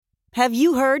Have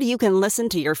you heard you can listen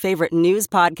to your favorite news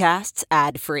podcasts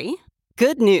ad-free?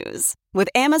 Good news! With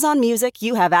Amazon Music,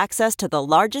 you have access to the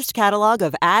largest catalog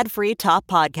of ad-free top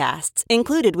podcasts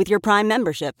included with your Prime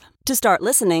membership. To start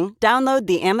listening, download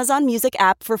the Amazon Music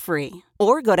app for free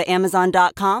or go to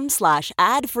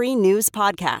amazon.com/ad-free news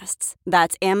podcasts.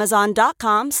 That's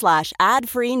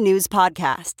amazon.com/ad-free news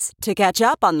podcasts to catch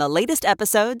up on the latest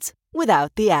episodes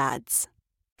without the ads.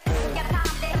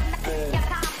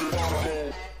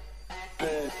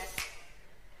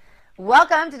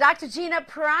 Welcome to Dr. Gina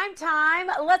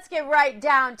Primetime. Let's get right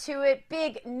down to it.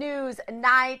 Big news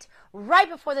night. Right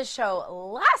before the show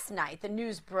last night, the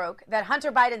news broke that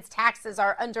Hunter Biden's taxes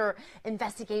are under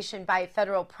investigation by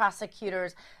federal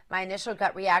prosecutors. My initial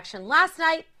gut reaction last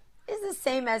night is the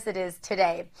same as it is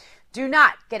today. Do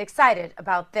not get excited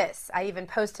about this. I even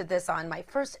posted this on my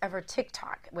first ever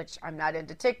TikTok, which I'm not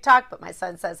into TikTok, but my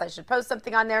son says I should post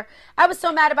something on there. I was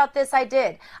so mad about this, I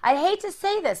did. I hate to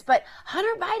say this, but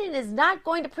Hunter Biden is not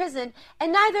going to prison,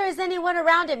 and neither is anyone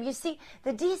around him. You see,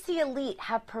 the DC elite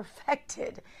have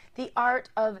perfected the art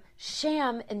of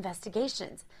sham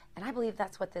investigations, and I believe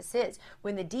that's what this is.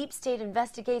 When the deep state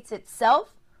investigates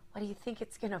itself, what do you think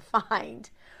it's going to find?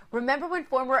 Remember when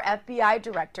former FBI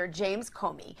Director James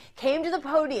Comey came to the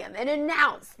podium and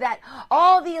announced that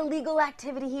all the illegal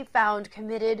activity he found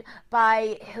committed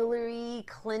by Hillary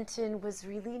Clinton was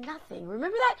really nothing?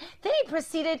 Remember that? Then he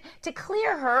proceeded to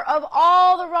clear her of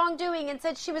all the wrongdoing and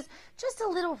said she was just a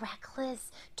little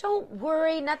reckless. Don't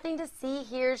worry, nothing to see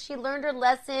here. She learned her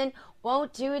lesson,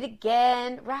 won't do it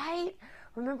again, right?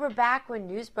 Remember back when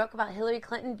news broke about Hillary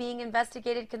Clinton being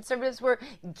investigated? Conservatives were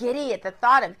giddy at the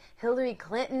thought of Hillary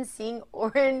Clinton seeing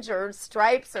orange or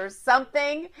stripes or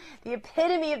something. The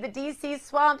epitome of the D.C.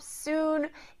 swamp, soon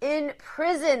in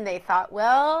prison. They thought,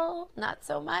 well, not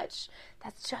so much.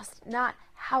 That's just not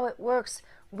how it works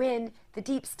when the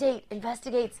deep state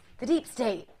investigates the deep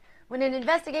state. When an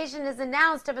investigation is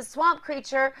announced of a swamp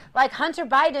creature like Hunter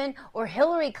Biden or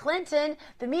Hillary Clinton,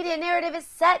 the media narrative is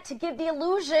set to give the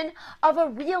illusion of a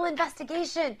real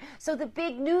investigation. So the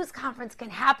big news conference can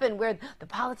happen where the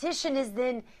politician is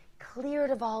then cleared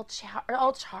of all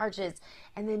charges,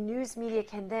 and the news media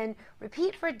can then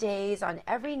repeat for days on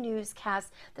every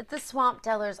newscast that the swamp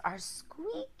dwellers are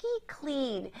squeaky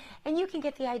clean. And you can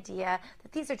get the idea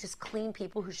that these are just clean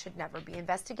people who should never be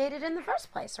investigated in the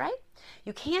first place, right?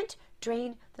 You can't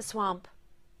drain the swamp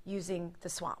using the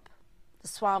swamp. The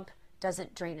swamp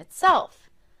doesn't drain itself.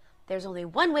 There's only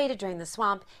one way to drain the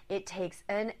swamp. It takes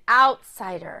an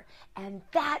outsider. And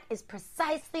that is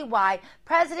precisely why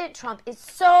President Trump is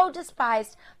so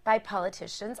despised by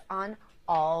politicians on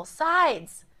all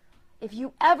sides. If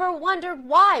you ever wondered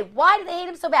why do they hate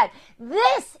him so bad?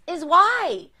 This is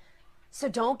why. So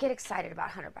don't get excited about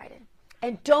Hunter Biden.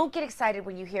 And don't get excited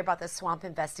when you hear about the swamp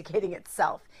investigating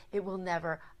itself. It will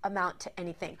never amount to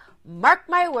anything. Mark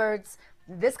my words,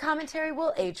 this commentary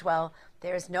will age well.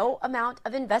 There is no amount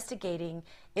of investigating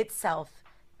itself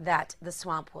that the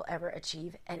swamp will ever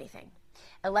achieve anything.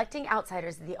 Electing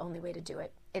outsiders is the only way to do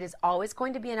it. It is always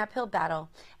going to be an uphill battle,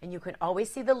 and you can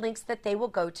always see the links that they will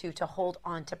go to hold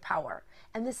on to power.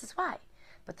 And this is why.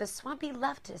 But the swampy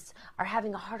leftists are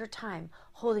having a harder time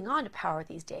holding on to power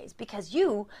these days because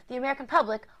you, the American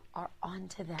public, are on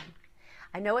to them.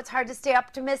 I know it's hard to stay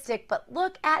optimistic, but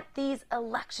look at these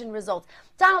election results.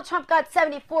 Donald Trump got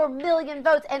 74 million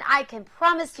votes, and I can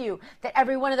promise you that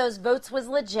every one of those votes was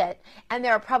legit, and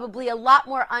there are probably a lot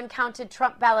more uncounted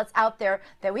Trump ballots out there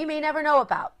that we may never know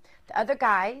about. The other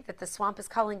guy that the swamp is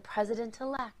calling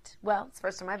president-elect, well, it's the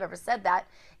first time I've ever said that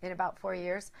in about 4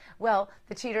 years. Well,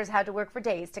 the cheaters had to work for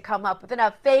days to come up with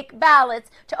enough fake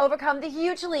ballots to overcome the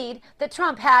huge lead that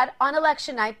Trump had on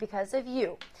election night because of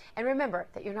you. And remember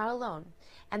that you're not alone.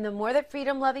 And the more that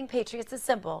freedom-loving patriots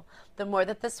assemble, the more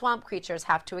that the swamp creatures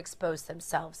have to expose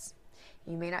themselves.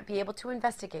 You may not be able to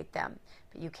investigate them,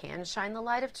 but you can shine the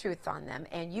light of truth on them,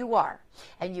 and you are.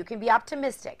 And you can be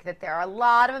optimistic that there are a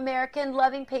lot of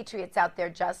American-loving patriots out there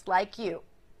just like you.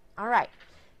 All right,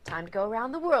 time to go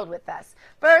around the world with us.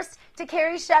 First, to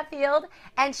Carrie Sheffield,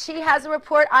 and she has a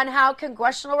report on how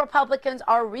congressional Republicans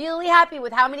are really happy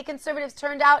with how many conservatives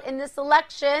turned out in this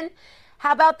election.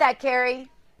 How about that,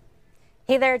 Carrie?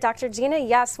 Hey there, Dr. Gina.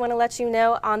 Yes, want to let you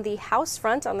know on the House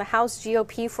front, on the House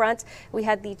GOP front, we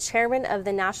had the chairman of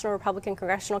the National Republican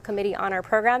Congressional Committee on our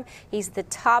program. He's the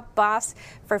top boss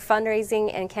for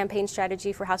fundraising and campaign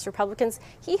strategy for House Republicans.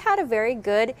 He had a very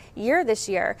good year this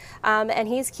year, and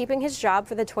he's keeping his job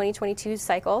for the 2022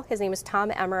 cycle. His name is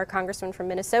Tom Emmer, a congressman from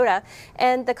Minnesota.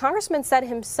 And the congressman said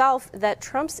himself that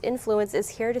Trump's influence is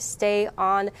here to stay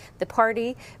on the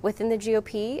party within the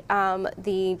GOP.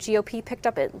 The GOP picked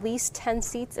up at least 10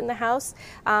 veteran seats in the House.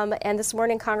 And this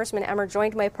morning, Congressman Emmer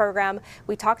joined my program.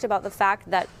 We talked about the fact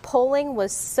that polling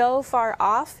was so far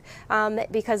off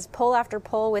because poll after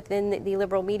poll within the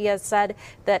liberal media said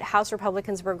that House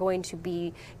Republicans were going to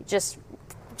be just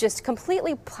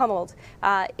completely pummeled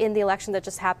in the election that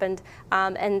just happened.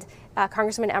 And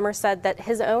Congressman Emmer said that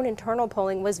his own internal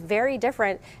polling was very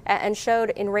different and showed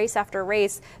in race after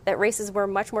race that races were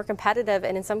much more competitive,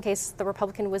 and in some cases the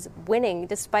Republican was winning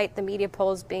despite the media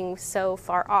polls being so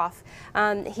far off.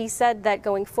 He said that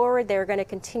going forward they were going to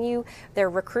continue their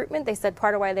recruitment. They said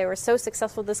part of why they were so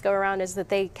successful this go around is that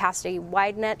they cast a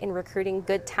wide net in recruiting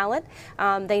good talent.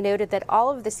 They noted that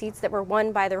all of the seats that were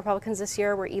won by the Republicans this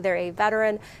year were either a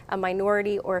veteran, a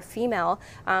minority, or a female.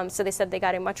 So they said they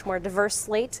got a much more diverse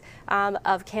slate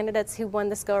of candidates who won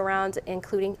this go around,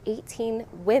 including 18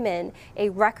 women. A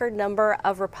record number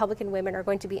of Republican women are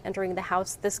going to be entering the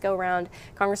House this go around.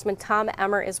 Congressman Tom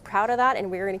Emmer is proud of that,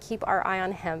 and we're going to keep our eye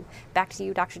on him. Back to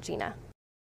you, Dr. Gina.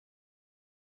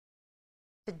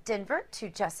 To Denver, to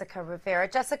Jessica Rivera.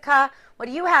 Jessica, what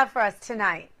do you have for us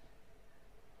tonight?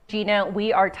 Gina,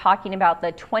 we are talking about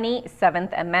the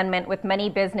 27th Amendment. With many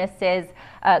businesses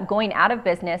going out of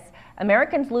business,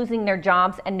 Americans losing their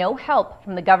jobs, and no help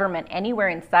from the government anywhere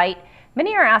in sight,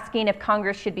 many are asking if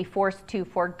Congress should be forced to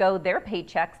forego their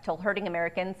paychecks till hurting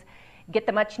Americans get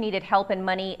the much needed help and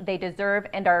money they deserve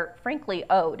and are frankly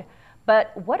owed.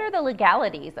 But what are the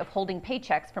legalities of holding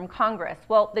paychecks from Congress?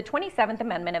 Well, the 27th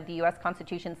Amendment of the U.S.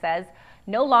 Constitution says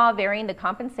no law varying the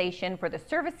compensation for the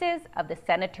services of the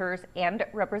senators and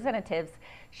representatives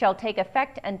shall take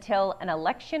effect until an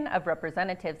election of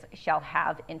representatives shall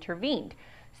have intervened.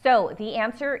 So the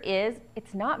answer is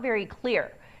it's not very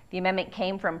clear. The amendment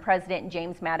came from President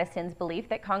James Madison's belief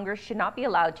that Congress should not be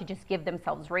allowed to just give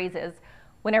themselves raises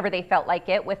whenever they felt like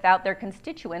it without their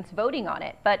constituents voting on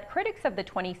it. But critics of the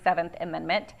 27th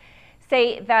Amendment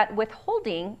say that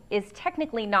withholding is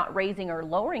technically not raising or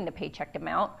lowering the paycheck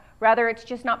amount, rather it's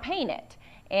just not paying it.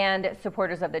 And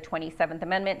supporters of the 27th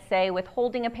Amendment say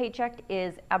withholding a paycheck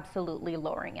is absolutely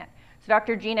lowering it. So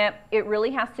Dr. Gina, it really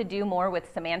has to do more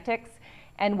with semantics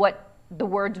and what the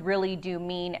words really do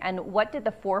mean and what did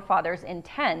the forefathers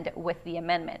intend with the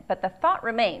amendment. But the thought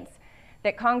remains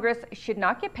that Congress should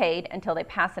not get paid until they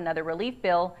pass another relief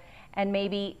bill, and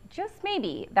maybe, just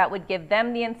maybe, that would give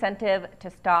them the incentive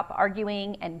to stop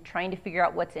arguing and trying to figure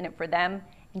out what's in it for them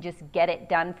and just get it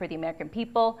done for the American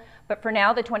people. But for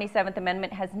now, the 27th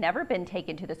Amendment has never been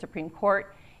taken to the Supreme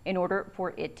Court in order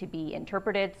for it to be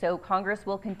interpreted, so Congress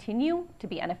will continue to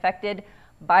be unaffected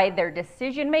by their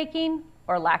decision-making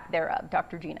or lack thereof.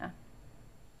 Dr. Gina.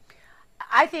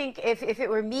 I think if it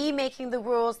were me making the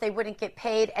rules, they wouldn't get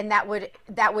paid, and that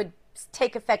would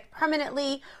take effect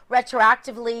permanently,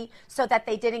 retroactively, so that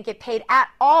they didn't get paid at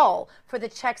all for the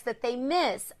checks that they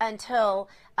miss until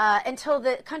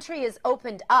the country is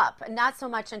opened up. Not so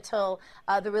much until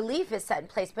the relief is set in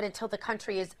place, but until the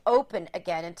country is open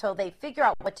again, until they figure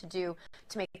out what to do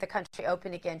to make the country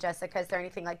open again. Jessica, is there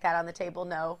anything like that on the table?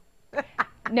 No.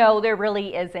 No, there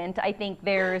really isn't. I think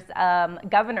there's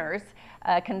governors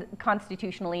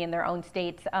constitutionally in their own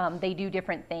states. They do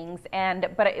different things.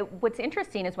 But what's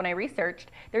interesting is when I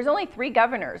researched, there's only 3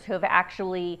 governors who have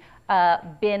actually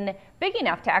been big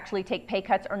enough to actually take pay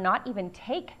cuts or not even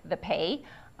take the pay.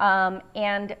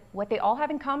 And what they all have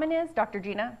in common is, Dr.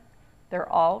 Gina, they're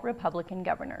all Republican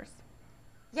governors.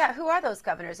 Yeah, who are those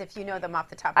governors, if you know them off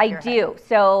the top of your head? I do.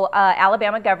 So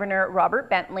Alabama Governor Robert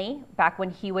Bentley, back when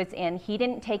he was in, he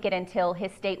didn't take it until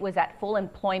his state was at full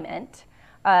employment.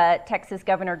 Texas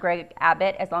Governor Greg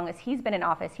Abbott, as long as he's been in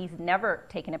office, he's never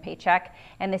taken a paycheck.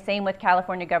 And the same with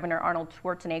California Governor Arnold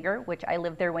Schwarzenegger, which I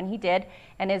lived there when he did.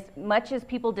 And as much as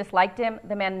people disliked him,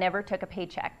 the man never took a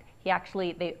paycheck.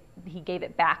 He gave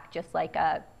it back, just like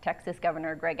Texas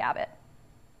Governor Greg Abbott.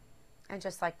 And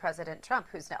just like President Trump,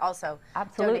 who's also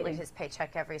donated his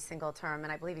paycheck every single term,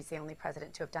 and I believe he's the only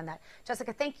president to have done that.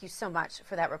 Jessica, thank you so much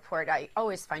for that report. I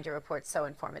always find your reports so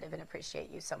informative and appreciate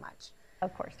you so much.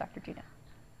 Of course, Dr. Gina.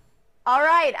 All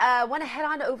right, I want to head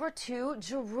on over to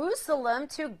Jerusalem,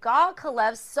 to Gal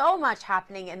Kalev. So much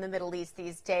happening in the Middle East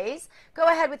these days. Go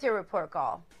ahead with your report,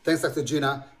 Gal. Thanks, Dr.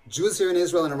 Gina. Jews here in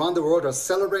Israel and around the world are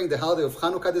celebrating the holiday of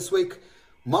Hanukkah this week,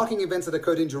 marking events that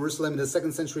occurred in Jerusalem in the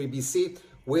 2nd century BC.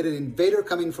 We had an invader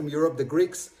coming from Europe, the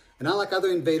Greeks, and unlike other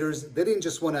invaders, they didn't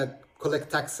just want to collect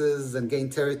taxes and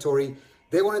gain territory.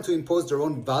 They wanted to impose their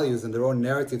own values and their own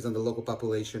narratives on the local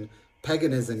population.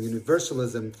 Paganism,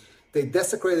 universalism. They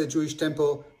desecrated the Jewish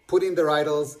temple, put in their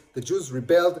idols. The Jews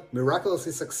rebelled,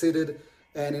 miraculously succeeded,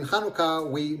 and in Hanukkah,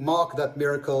 we mark that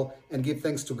miracle and give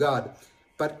thanks to God.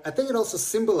 But I think it also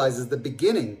symbolizes the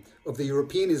beginning of the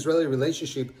European-Israeli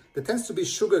relationship that tends to be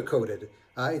sugar-coated.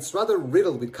 It's rather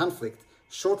riddled with conflict.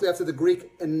 Shortly after the Greek,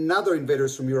 another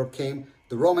invaders from Europe came,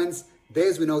 the Romans. They,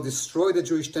 as we know, destroyed the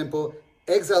Jewish temple,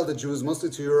 exiled the Jews mostly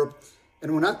to Europe,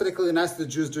 and were not particularly nice to the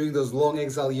Jews during those long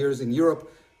exile years in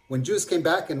Europe. When Jews came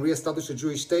back and reestablished a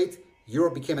Jewish state,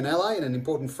 Europe became an ally and an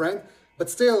important friend, but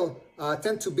still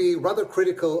tend to be rather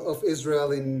critical of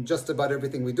Israel in just about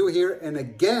everything we do here, and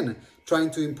again, trying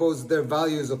to impose their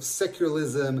values of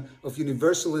secularism, of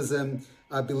universalism,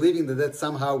 believing that that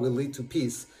somehow will lead to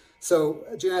peace. So,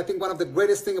 Gina, I think one of the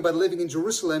greatest things about living in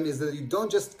Jerusalem is that you don't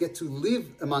just get to live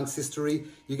amongst history,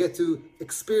 you get to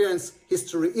experience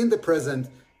history in the present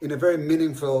in a very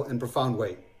meaningful and profound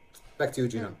way. Back to you,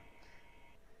 Gina.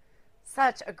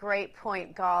 Such a great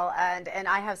point, Gal, and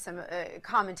I have some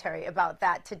commentary about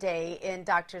that today in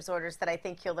Doctor's Orders that I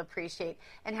think you'll appreciate.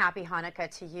 And happy Hanukkah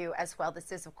to you as well.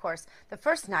 This is, of course, the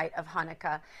first night of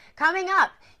Hanukkah. Coming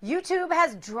up, YouTube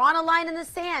has drawn a line in the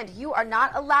sand. You are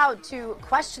not allowed to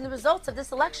question the results of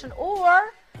this election,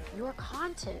 or your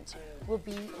content will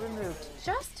be removed.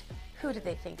 Just who do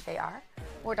they think they are?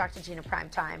 More Dr. Gina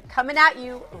Primetime coming at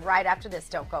you right after this.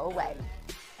 Don't go away.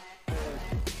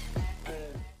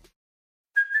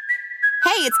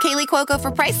 Hey, it's Kaylee Cuoco for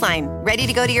Priceline. Ready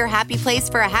to go to your happy place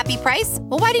for a happy price?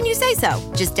 Well, why didn't you say so?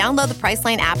 Just download the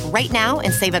Priceline app right now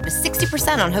and save up to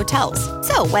 60% on hotels.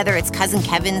 So whether it's Cousin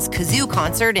Kevin's Kazoo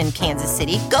Concert in Kansas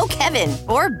City, go Kevin,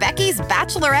 or Becky's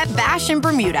Bachelorette Bash in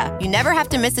Bermuda, you never have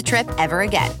to miss a trip ever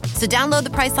again. So download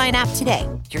the Priceline app today.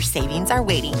 Your savings are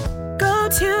waiting. Go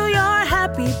to your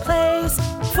happy place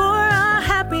for a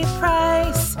happy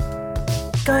price.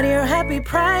 Go to your happy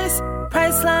price,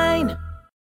 Priceline.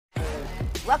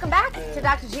 Welcome back to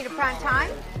Dr. Gina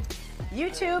Primetime.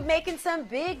 YouTube making some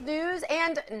big news,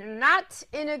 and not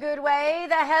in a good way.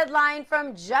 The headline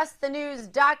from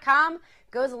justthenews.com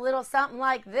goes a little something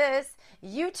like this.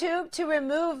 YouTube to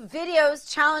remove videos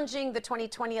challenging the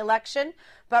 2020 election,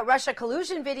 but Russia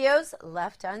collusion videos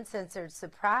left uncensored.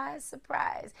 Surprise,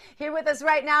 surprise. Here with us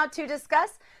right now to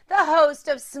discuss, the host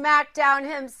of SmackDown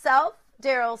himself,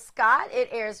 Daryl Scott. It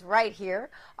airs right here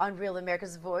on Real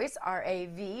America's Voice,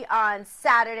 RAV, on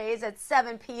Saturdays at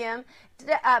 7 p.m.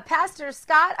 Pastor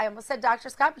Scott, I almost said Dr.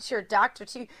 Scott, but you're a doctor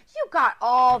too. You got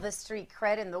all the street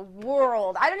cred in the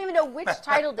world. I don't even know which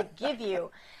title to give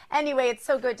you. Anyway, it's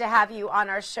so good to have you on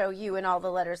our show, you and all the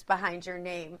letters behind your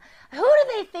name. Who do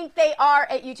they think they are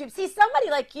at YouTube? See, somebody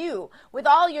like you, with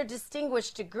all your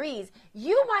distinguished degrees,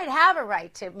 you might have a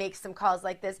right to make some calls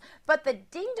like this, but the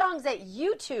ding-dongs at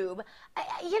YouTube,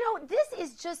 this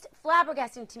is just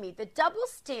flabbergasting to me. The double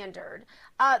standard,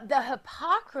 the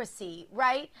hypocrisy,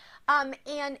 right?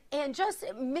 And just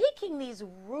making these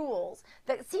rules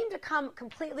that seem to come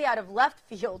completely out of left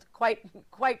field, quite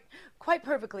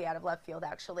perfectly out of left field,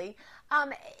 actually.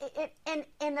 And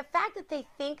the fact that they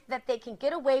think that they can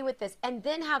get away with this and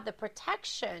then have the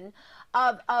protection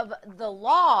of the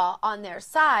law on their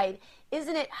side,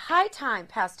 isn't it high time,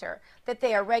 Pastor, that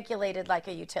they are regulated like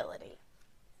a utility?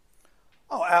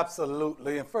 Oh,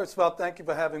 absolutely. And first of all, thank you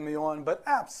for having me on, but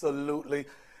absolutely.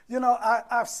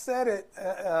 I've said it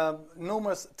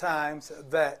numerous times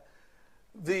that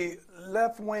the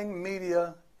left-wing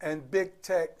media and big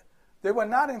tech, they were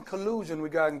not in collusion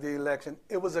regarding the election.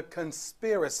 It was a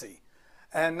conspiracy.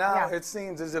 And now it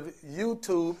seems as if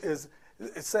YouTube is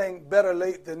saying better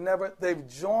late than never. They've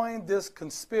joined this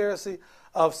conspiracy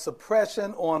of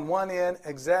suppression on one end,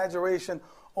 exaggeration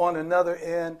on another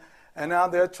end. And now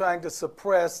they're trying to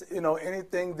suppress,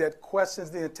 anything that questions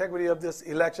the integrity of this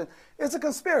election. It's a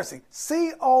conspiracy.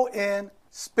 C-O-N-spiracy.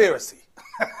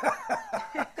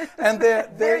 And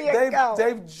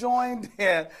they've joined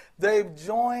in. They've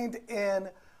joined in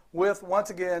with, once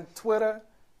again, Twitter,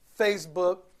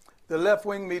 Facebook, the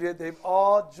left-wing media. They've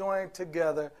all joined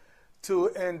together to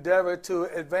endeavor to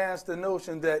advance the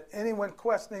notion that anyone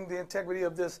questioning the integrity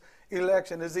of this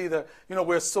election is either,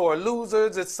 we're sore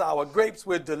losers, it's sour grapes,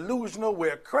 we're delusional,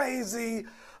 we're crazy,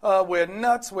 we're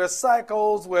nuts, we're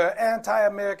psychos, we're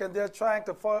anti-American. They're trying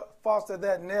to foster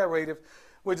that narrative,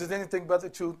 which is anything but the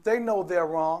truth. They know they're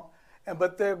wrong,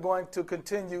 but they're going to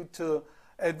continue to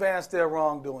advance their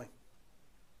wrongdoing.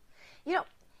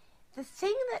 The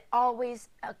thing that always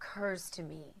occurs to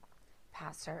me,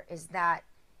 Pastor, is that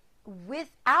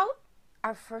without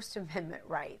our First Amendment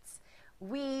rights,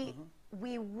 they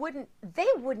wouldn't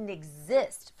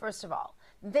exist. First of all,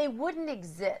 they wouldn't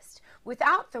exist.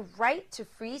 Without the right to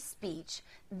free speech,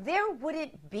 there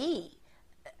wouldn't be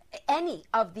any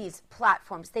of these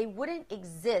platforms. They wouldn't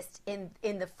exist in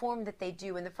the form that they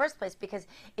do in the first place, because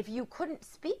if you couldn't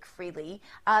speak freely,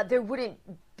 there wouldn't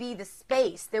be the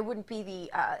space, there wouldn't be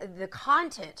the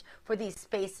content for these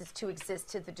spaces to exist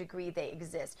to the degree they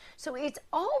exist. So it's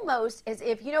almost as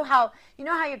if, you know how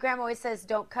your grandma always says,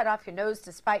 don't cut off your nose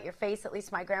to spite your face. At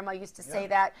least my grandma used to say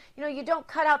that. You know, you don't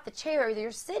cut out the chair that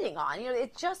you're sitting on. You know,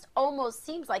 it just almost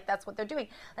seems like that's what they're doing.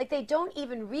 Like they don't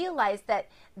even realize that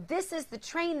this is the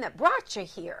train that brought you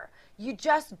here. You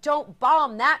just don't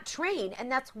bomb that train,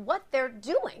 and that's what they're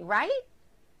doing, right?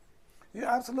 You're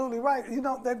absolutely right. You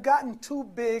know, they've gotten too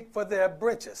big for their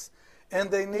britches, and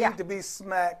they need to be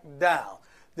smacked down.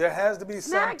 There has to be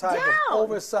some type of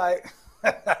oversight.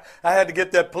 I had to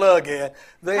get that plug in.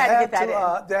 There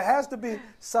has to be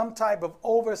some type of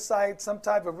oversight, some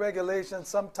type of regulation,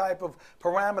 some type of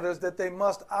parameters that they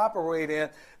must operate in.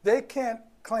 They can't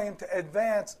claim to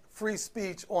advance free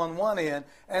speech on one end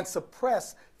and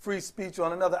suppress free speech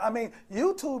on another. I mean,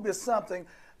 YouTube is something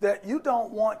that you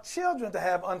don't want children to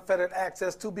have unfettered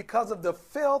access to because of the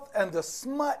filth and the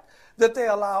smut that they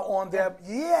allow on there.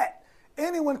 Yet,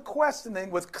 anyone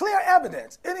questioning with clear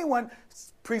evidence, anyone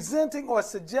presenting or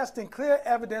suggesting clear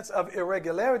evidence of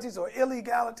irregularities or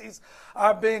illegalities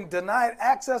are being denied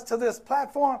access to this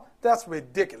platform, that's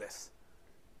ridiculous.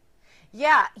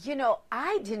 Yeah, you know,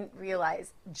 I didn't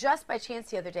realize, just by chance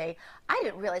the other day, I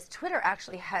didn't realize Twitter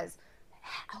actually has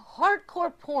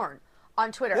hardcore porn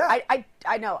on Twitter. Yeah.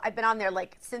 I know. I've been on there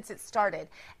like since it started,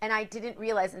 and I didn't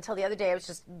realize until the other day. I was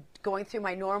just going through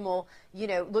my normal, you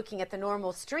know, looking at the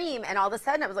normal stream, and all of a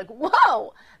sudden I was like,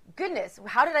 whoa, goodness,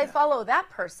 how did I follow that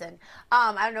person?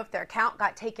 I don't know if their account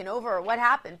got taken over or what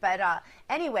happened, but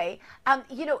anyway,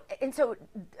 you know, and so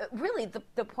really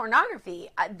the pornography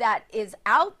that is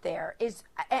out there is,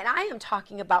 and I am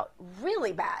talking about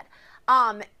really bad.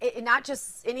 Not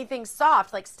just anything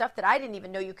soft, like stuff that I didn't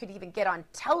even know you could even get on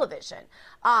television.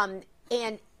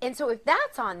 And so if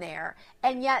that's on there,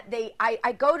 and yet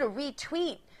I go to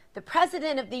retweet the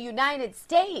President of the United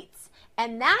States,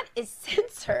 and that is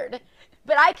censored,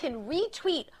 but I can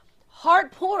retweet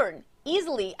hard porn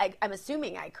easily. I'm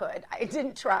assuming I could. I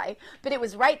didn't try, but it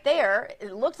was right there.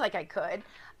 It looked like I could.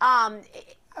 I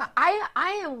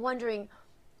am wondering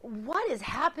what is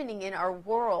happening in our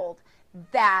world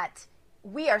that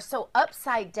we are so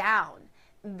upside down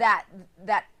that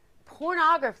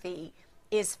pornography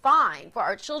is fine for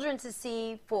our children to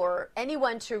see, for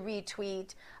anyone to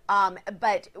retweet,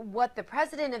 but what the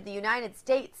President of the United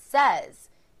States says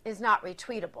is not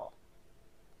retweetable.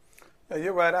 Yeah,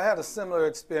 you're right. I had a similar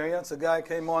experience. A guy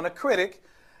came on, a critic,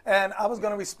 and I was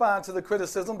going to respond to the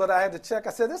criticism, but I had to check. I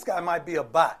said, this guy might be a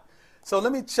bot. So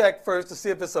let me check first to see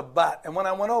if it's a bot. And when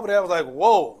I went over there, I was like,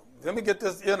 whoa, let me get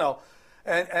this, you know.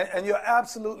 And you're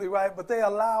absolutely right, but they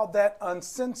allowed that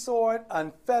uncensored,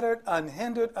 unfettered,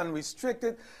 unhindered,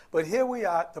 unrestricted. But here we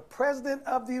are, the President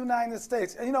of the United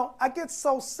States. And, you know, I get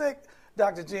so sick,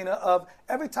 Dr. Gina, of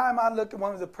every time I look at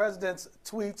one of the President's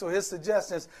tweets or his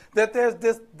suggestions, that there's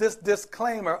this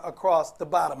disclaimer across the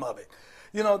bottom of it.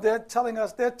 You know, they're telling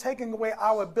us, they're taking away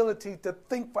our ability to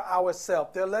think for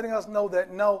ourselves. They're letting us know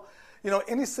that no, you know,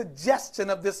 any suggestion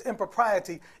of this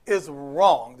impropriety is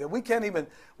wrong, that we can't even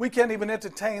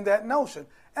entertain that notion.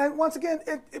 And once again,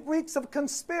 it reeks of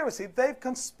conspiracy. They've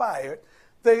conspired.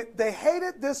 They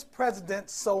hated this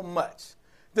president so much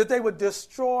that they would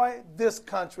destroy this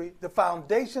country, the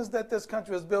foundations that this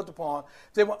country is built upon.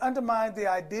 They will undermine the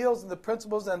ideals and the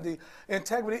principles and the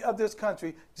integrity of this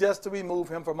country just to remove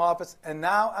him from office. And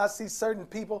now I see certain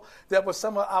people that were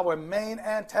some of our main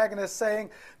antagonists saying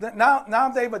that now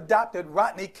they've adopted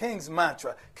Rodney King's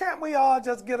mantra. Can't we all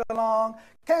just get along?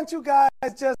 Can't you guys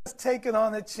just take it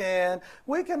on the chin?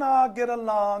 We can all get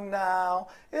along now.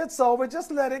 It's over. Just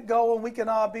let it go and we can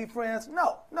all be friends.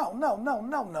 No.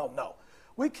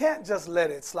 We can't just let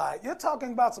it slide. You're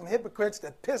talking about some hypocrites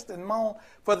that pissed and moaned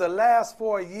for the last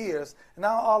 4 years. And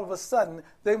now all of a sudden,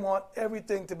 they want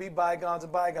everything to be bygones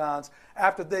and bygones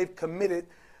after they've committed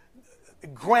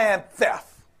grand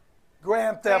theft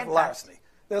larceny.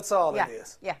 That's all it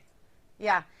is.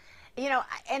 Yeah. You know,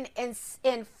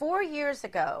 and 4 years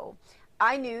ago,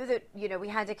 I knew that, you know, we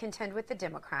had to contend with the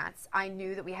Democrats. I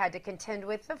knew that we had to contend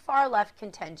with the far left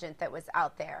contingent that was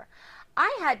out there.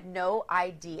 I had no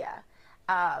idea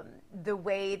the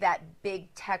way that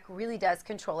big tech really does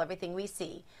control everything we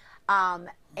see,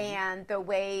 and the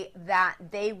way that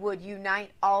they would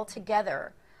unite all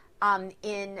together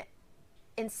in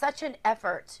such an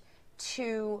effort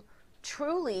to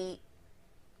truly,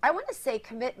 I want to say,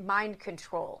 commit mind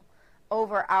control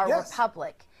over our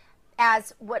republic,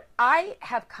 as what I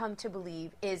have come to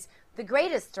believe is the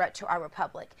greatest threat to our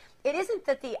republic. It isn't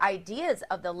that the ideas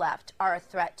of the left are a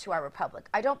threat to our republic.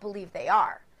 I don't believe they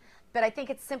are. But I think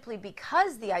it's simply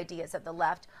because the ideas of the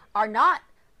left are not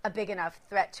a big enough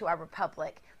threat to our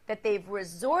republic that they've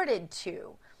resorted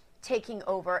to taking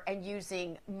over and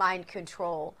using mind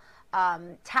control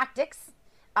tactics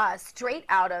straight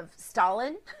out of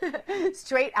Stalin,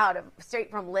 straight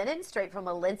from Lenin, straight from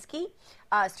Alinsky,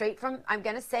 straight from, I'm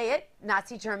going to say it,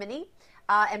 Nazi Germany,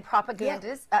 and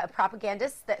propagandists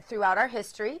that throughout our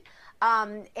history.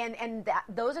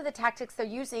 Those are the tactics they're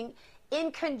using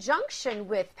in conjunction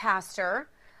with, Pastor,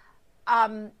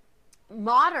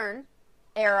 modern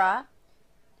era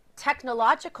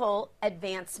technological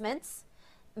advancements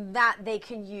that they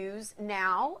can use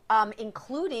now,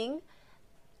 including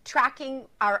tracking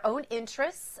our own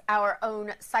interests, our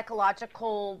own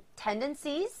psychological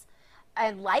tendencies,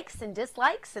 and likes and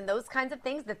dislikes and those kinds of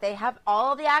things that they have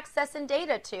all the access and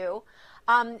data to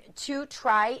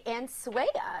try and sway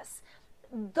us.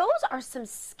 Those are some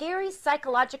scary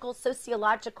psychological,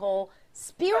 sociological,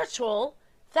 spiritual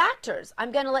factors.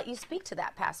 I'm going to let you speak to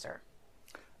that, Pastor.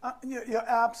 You're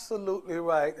absolutely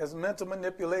right. As mental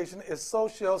manipulation is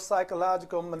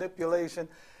socio-psychological manipulation,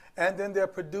 and then they're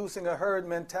producing a herd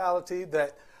mentality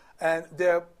and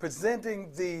they're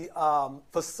presenting the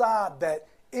facade that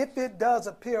if it does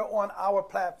appear on our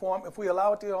platform, if we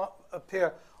allow it to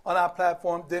appear on our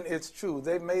platform, then it's true.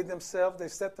 They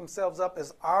set themselves up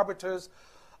as arbiters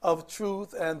of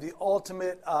truth and the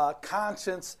ultimate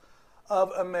conscience of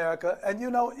America. And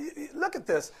look at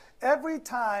this. Every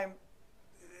time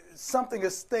something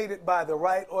is stated by the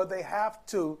right, or they have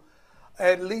to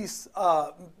at least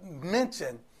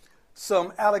mention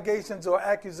some allegations or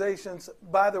accusations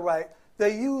by the right,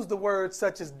 they use the words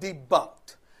such as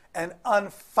debunked and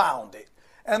unfounded.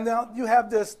 And now you have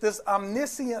this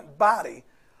omniscient body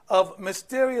of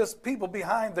mysterious people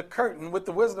behind the curtain with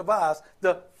the Wizard of Oz,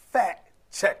 the fact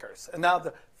checkers. And now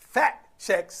the fact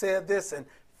check said this, and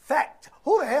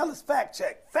who the hell is fact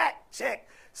check? Fact check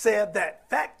said that.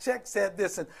 Fact check said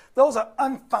this, and those are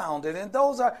unfounded, and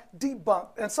those are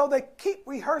debunked. And so they keep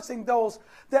rehearsing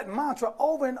that mantra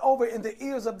over and over in the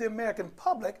ears of the American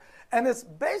public, and it's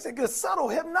basically subtle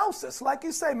hypnosis. Like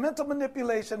you say, mental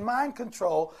manipulation, mind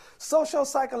control,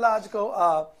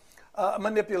 social-psychological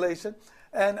manipulation,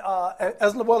 and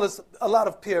as well as a lot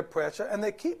of peer pressure. And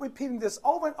they keep repeating this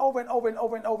over and over and over and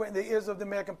over and over in the ears of the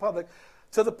American public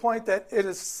to the point that it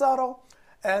is subtle,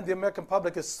 and the American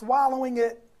public is swallowing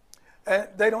it, and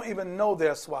they don't even know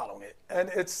they're swallowing it. And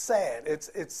it's sad.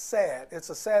 It's sad. It's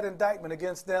a sad indictment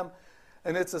against them,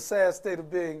 and it's a sad state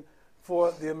of being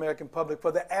for the American public,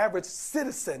 for the average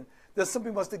citizen that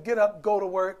simply wants to get up, go to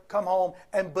work, come home,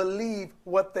 and believe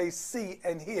what they see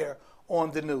and hear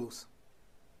on the news.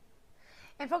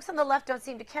 And folks on the left don't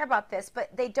seem to care about this,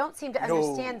 but they don't seem to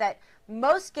understand that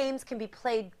most games can be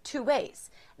played two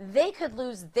ways. They could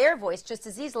lose their voice just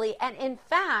as easily. And in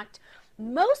fact,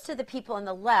 most of the people on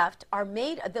the left are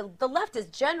the left is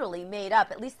generally made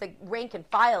up, at least the rank and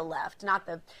file left, not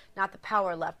the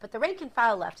power left, but the rank and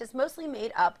file left is mostly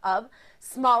made up of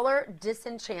smaller,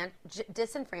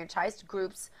 disenfranchised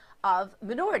groups of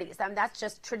minorities. I mean, that's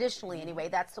just traditionally, anyway,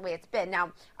 that's the way it's been.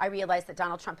 Now, I realize that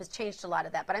Donald Trump has changed a lot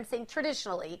of that, but I'm saying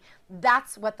traditionally,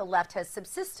 that's what the left has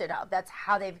subsisted of. That's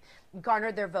how they've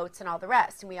garnered their votes and all the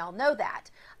rest, and we all know that.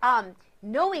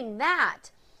 Knowing that,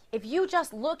 if you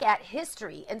just look at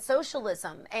history and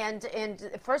socialism and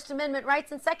First Amendment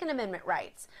rights and Second Amendment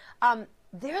rights,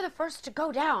 they're the first to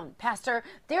go down, Pastor.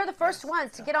 They're the first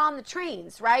ones to get on the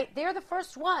trains, right? They're the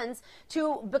first ones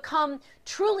to become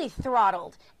truly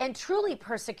throttled and truly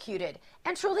persecuted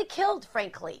and truly killed,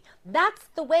 frankly. That's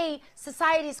the way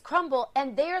societies crumble,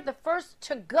 and they're the first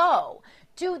to go.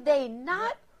 Do they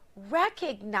not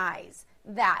recognize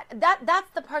that?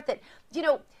 That's the part that,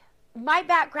 my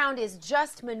background is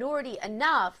just minority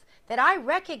enough that I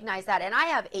recognize that, and I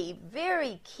have a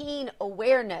very keen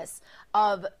awareness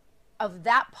of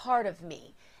that part of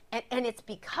me, and it's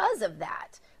because of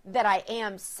that I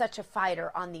am such a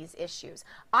fighter on these issues.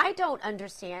 I don't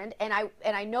understand, and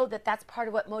I know that that's part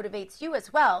of what motivates you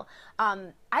as well.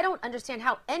 I don't understand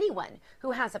how anyone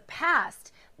who has a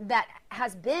past that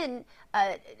has been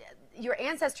your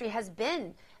ancestry has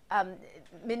been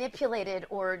manipulated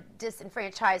or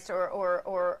disenfranchised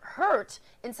or hurt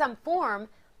in some form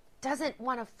doesn't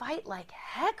want to fight like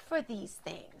heck for these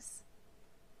things.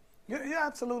 You're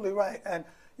absolutely right. And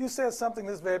you said something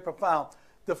that's very profound.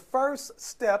 The first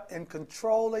step in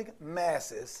controlling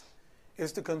masses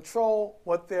is to control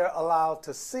what they're allowed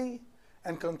to see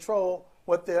and control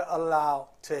what they're allowed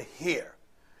to hear.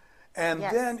 And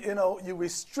then, you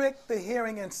restrict the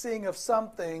hearing and seeing of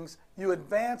some things, you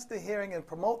advance the hearing and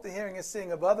promote the hearing and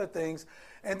seeing of other things,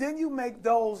 and then you make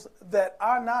those that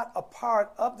are not a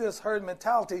part of this herd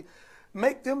mentality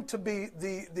make them to be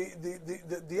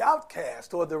the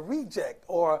outcast or the reject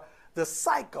or the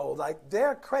psycho. Like,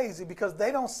 they're crazy because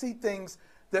they don't see things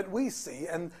that we see,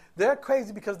 and they're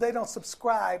crazy because they don't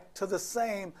subscribe to the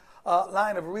same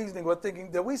line of reasoning or thinking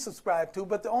that we subscribe to.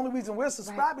 But the only reason we're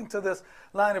subscribing to this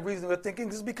line of reasoning or thinking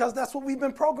is because that's what we've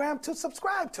been programmed to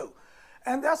subscribe to.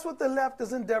 And that's what the left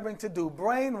is endeavoring to do: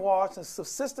 brainwash and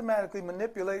systematically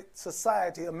manipulate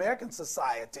society, American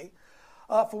society,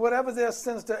 for whatever their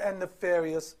sinister and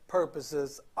nefarious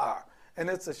purposes are. And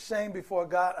it's a shame before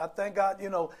God. I thank God,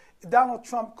 Donald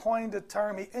Trump coined the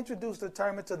term, he introduced the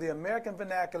term into the American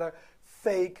vernacular,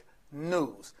 fake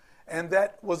news. And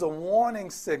that was a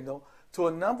warning signal to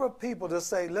a number of people to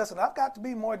say, listen, I've got to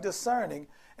be more discerning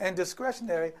and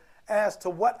discretionary as to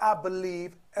what I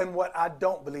believe and what I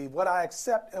don't believe, what I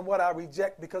accept and what I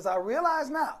reject, because I realize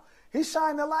now, he's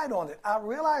shining a light on it. I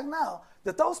realize now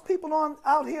that those people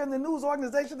out here in the news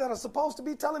organization that are supposed to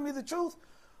be telling me the truth,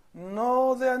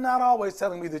 no, they're not always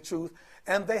telling me the truth,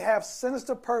 and they have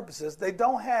sinister purposes. They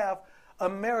don't have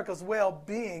America's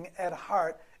well-being at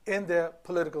heart in their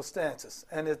political stances.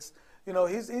 And it's,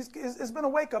 it's been a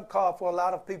wake-up call for a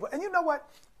lot of people. And you know what?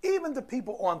 Even the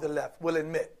people on the left will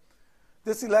admit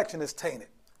this election is tainted.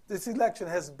 This election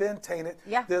has been tainted.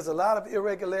 Yeah. There's a lot of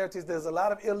irregularities. There's a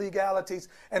lot of illegalities.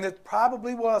 And it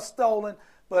probably was stolen.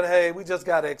 But, hey, we just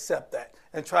got to accept that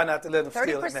and try not to let them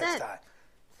steal it next time.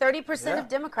 30% of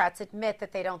Democrats admit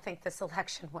that they don't think this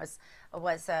election was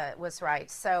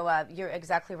right. So you're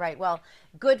exactly right. Well,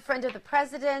 good friend of the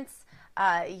president's,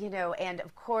 and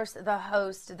of course the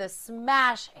host, the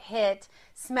smash hit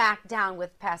Smackdown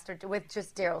with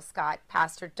just Daryl Scott,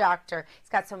 Pastor Doctor. He's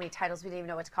got so many titles we didn't even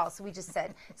know what to call, so we just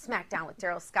said Smackdown with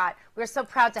Daryl Scott. We're so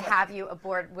proud to have you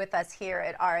aboard with us here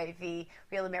at RAV,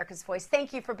 Real America's Voice.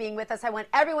 Thank you for being with us. I want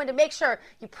everyone to make sure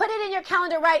you put it in your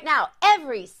calendar right now,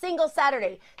 every single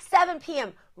Saturday, 7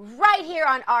 p.m., right here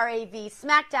on RAV,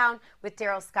 Smackdown with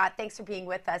Daryl Scott. Thanks for being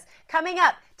with us. Coming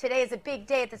up, today is a big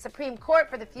day at the Supreme Court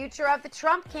for the future of the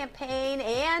Trump campaign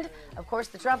and, of course,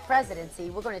 the Trump presidency.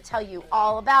 We're going to tell you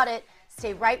all about it.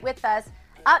 Stay right with us.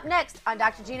 Up next on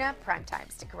Dr. Gina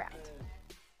Primetime. Stick around.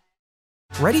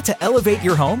 Ready to elevate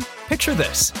your home? Picture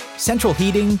this: central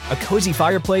heating, a cozy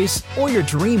fireplace, or your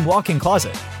dream walk-in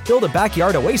closet. Build a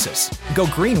backyard oasis, go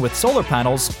green with solar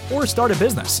panels, or start a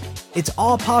business. It's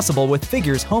all possible with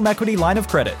Figure's home equity line of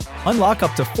credit. Unlock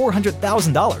up to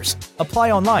 $400,000.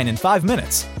 Apply online in 5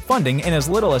 minutes. Funding in as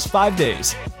little as 5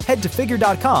 days. Head to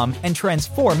Figure.com and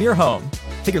transform your home.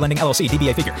 Figure Lending LLC,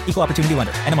 DBA Figure, Equal Opportunity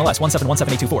Lender, NMLS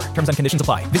 1717824. Terms and conditions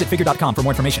apply. Visit Figure.com for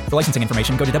more information. For licensing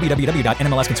information, go to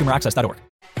www.nmlsconsumeraccess.org.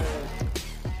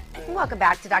 Welcome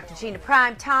back to Dr. Gina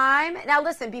Prime Time. Now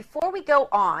listen, before we go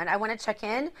on, I want to check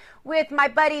in with my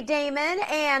buddy Damon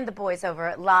and the boys over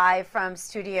at Live from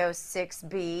Studio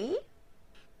 6B.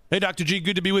 Hey, Dr. G,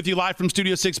 good to be with you live from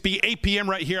Studio 6B, 8 p.m.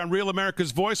 right here on Real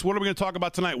America's Voice. What are we going to talk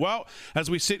about tonight? Well, as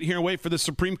we sit here and wait for the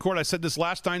Supreme Court, I said this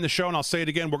last time in the show, and I'll say it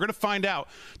again, we're going to find out,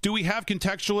 do we have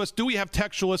contextualists, do we have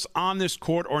textualists on this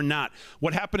court or not?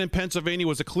 What happened in Pennsylvania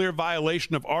was a clear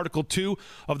violation of Article 2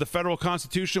 of the federal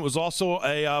Constitution. It was also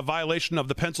a violation of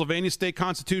the Pennsylvania state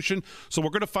Constitution. So we're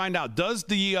going to find out, does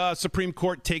the Supreme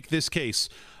Court take this case?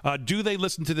 Do they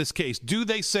listen to this case? Do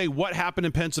they say what happened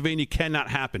in Pennsylvania cannot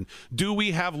happen? Do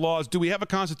we have laws? Do we have a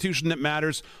constitution that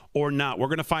matters or not? We're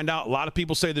going to find out. A lot of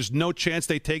people say there's no chance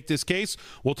they take this case.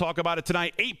 We'll talk about it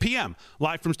tonight, 8 p.m.,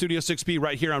 live from Studio 6B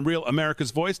right here on Real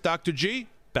America's Voice. Dr. G,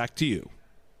 back to you.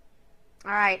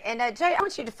 All right, and Jay, I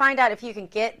want you to find out if you can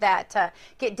get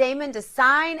Damon to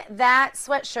sign that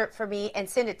sweatshirt for me and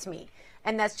send it to me.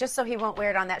 And that's just so he won't wear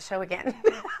it on that show again.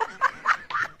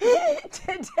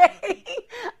 Today,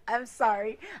 I'm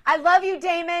sorry. I love you,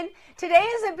 Damon. Today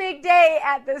is a big day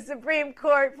at the Supreme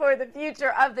Court for the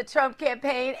future of the Trump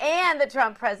campaign and the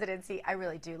Trump presidency. I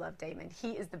really do love Damon.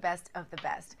 He is the best of the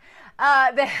best.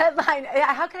 The headline,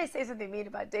 how can I say something mean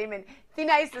about Damon? The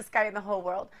nicest guy in the whole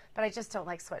world, but I just don't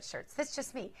like sweatshirts. That's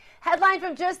just me. Headline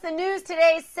from Just the News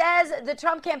today says the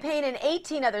Trump campaign and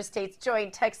 18 other states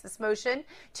joined Texas motion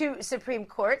to Supreme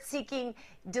Court seeking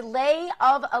delay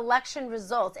of election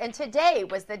results. And today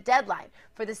was the deadline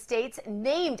for the states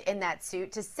named in that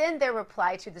suit to send their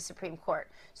reply to the Supreme Court.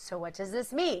 So what does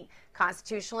this mean?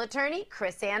 Constitutional attorney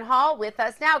KrisAnne Hall with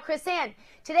us now. KrisAnne,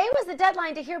 today was the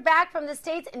deadline to hear back from the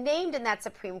states named in that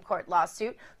Supreme Court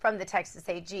lawsuit from the Texas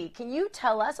AG. Can you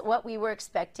tell us what we were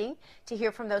expecting to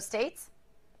hear from those states?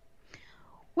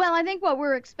 Well, I think what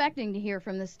we're expecting to hear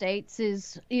from the states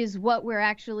is what we're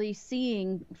actually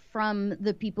seeing from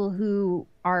the people who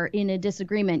are in a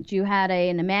disagreement. You had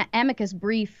an amicus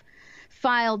brief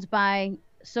filed by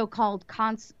so-called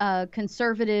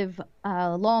conservative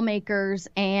lawmakers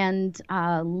and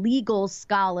legal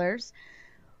scholars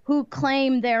who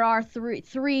claim there are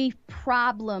three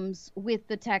problems with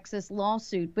the Texas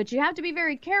lawsuit. But you have to be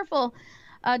very careful,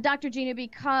 Dr. Gina,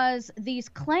 because these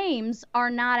claims are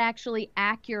not actually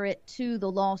accurate to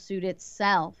the lawsuit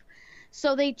itself.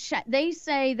 So they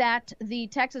say that the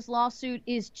Texas lawsuit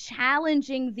is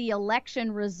challenging the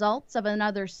election results of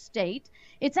another state.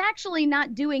 It's actually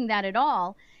not doing that at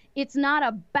all. It's not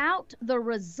about the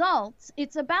results.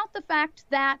 It's about the fact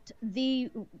that the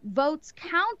votes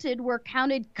counted were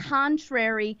counted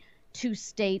contrary to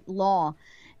state law,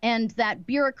 and that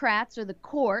bureaucrats or the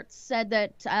courts said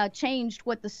that changed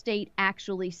what the state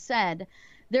actually said.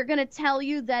 They're going to tell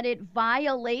you that it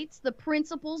violates the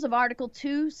principles of Article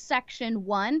 2, Section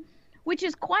 1, which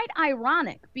is quite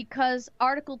ironic because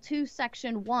Article 2,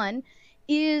 Section 1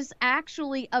 is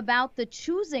actually about the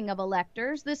choosing of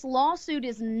electors. This lawsuit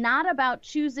is not about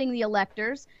choosing the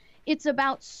electors. It's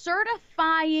about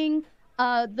certifying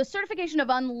the certification of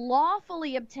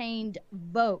unlawfully obtained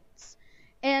votes.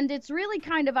 And it's really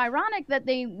kind of ironic that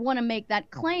they want to make that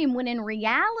claim when in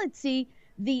reality,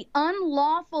 the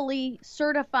unlawfully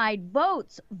certified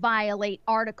votes violate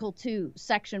Article 2,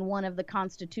 Section 1 of the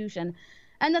Constitution.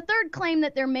 And the third claim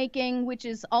that they're making, which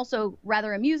is also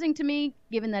rather amusing to me,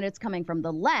 given that it's coming from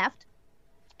the left,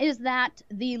 is that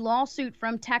the lawsuit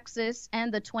from Texas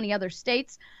and the 20 other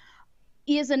states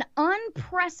is an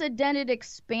unprecedented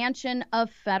expansion of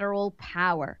federal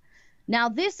power. Now,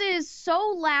 this is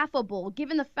so laughable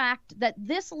given the fact that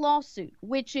this lawsuit,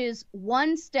 which is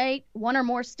one state, one or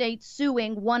more states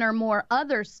suing one or more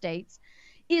other states,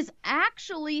 is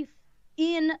actually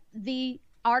in the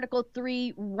Article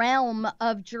 3 realm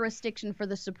of jurisdiction for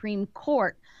the Supreme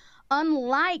Court.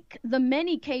 Unlike the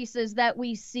many cases that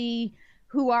we see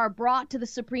who are brought to the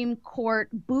Supreme Court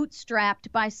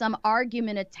bootstrapped by some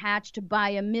argument attached by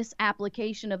a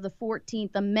misapplication of the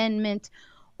 14th Amendment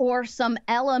or some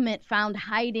element found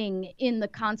hiding in the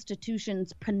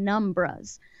Constitution's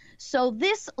penumbras. So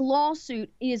this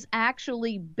lawsuit is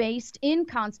actually based in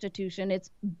Constitution. It's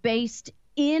based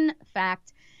in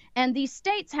fact. And these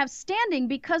states have standing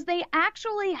because they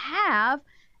actually have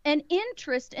an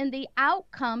interest in the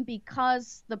outcome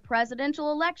because the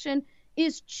presidential election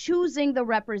is choosing the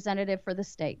representative for the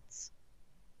states.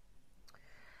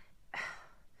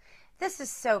 This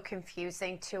is so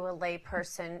confusing to a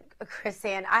layperson,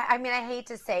 KrisAnne. I mean, I hate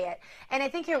to say it. And I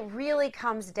think it really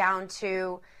comes down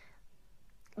to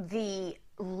the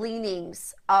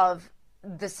leanings of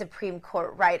the Supreme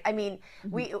Court, right? I mean,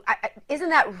 isn't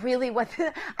that really what?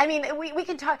 I mean, we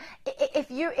can talk. If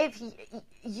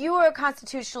you are a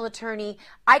constitutional attorney,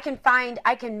 I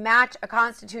can match a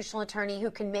constitutional attorney who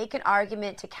can make an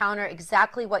argument to counter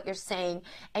exactly what you're saying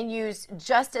and use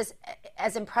just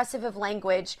as impressive of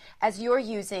language as you're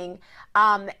using.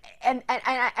 And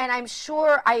I'm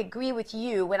sure I agree with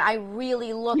you when I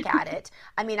really look at it.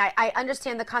 I mean, I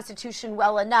understand the Constitution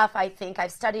well enough. I think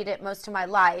I've studied it most of my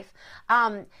life.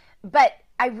 But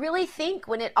I really think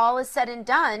when it all is said and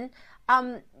done,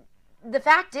 the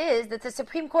fact is that the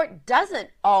Supreme Court doesn't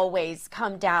always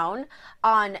come down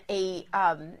on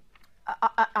on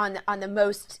the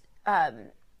most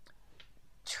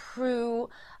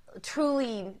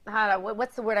truly,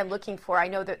 what's the word I'm looking for? I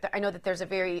know that there's a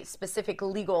very specific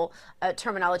legal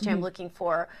terminology I'm looking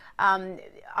for,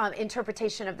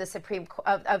 interpretation of the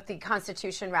of the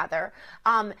Constitution rather.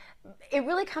 It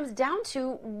really comes down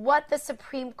to what the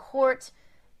Supreme Court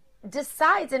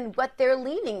decides and what their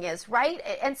leaning is, right?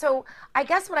 And so I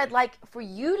guess what I'd like for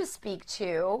you to speak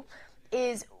to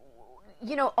is,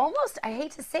 almost, I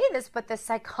hate to say this, but the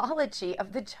psychology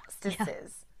of the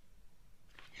justices.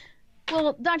 Yeah.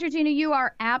 Well, Dr. Gina, you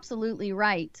are absolutely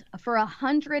right. For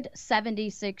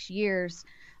 176 years,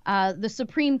 the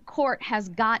Supreme Court has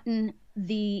gotten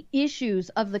the issues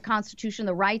of the Constitution,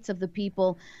 the rights of the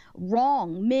people,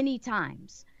 wrong many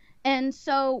times. And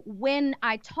so when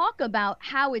I talk about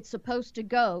how it's supposed to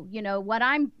go,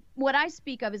 what I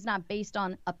speak of is not based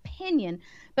on opinion,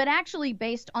 but actually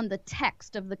based on the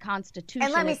text of the Constitution.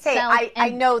 And let me say, I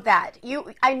know that.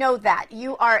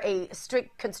 You are a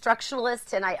strict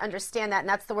constructionalist, and I understand that, and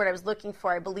that's the word I was looking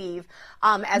for, I believe,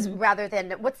 as rather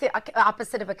than, what's the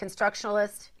opposite of a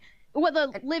constructionalist? Well,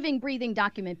 the living, breathing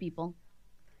document people.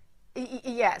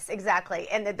 Yes, exactly.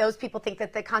 And that those people think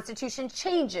that the Constitution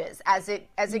changes as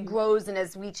it grows and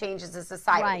as we change as a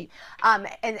society. Right.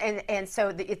 And so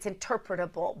it's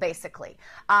interpretable, basically.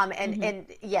 And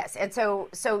yes, and so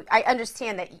I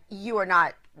understand that you are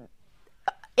not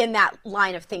in that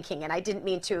line of thinking, and I didn't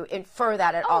mean to infer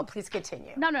that at all. Please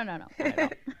continue. No. Not at all.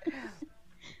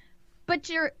 But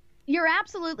You're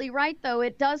absolutely right, though.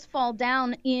 It does fall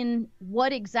down in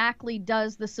what exactly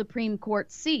does the Supreme Court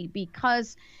see,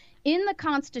 because in the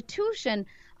Constitution,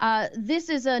 this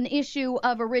is an issue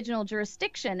of original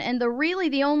jurisdiction. And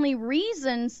the only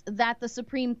reasons that the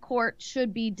Supreme Court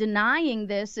should be denying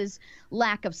this is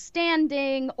lack of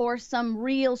standing or some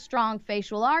real strong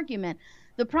facial argument.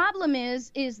 The problem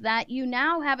is that you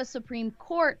now have a Supreme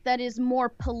Court that is more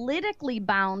politically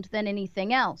bound than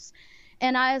anything else.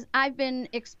 And I've been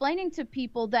explaining to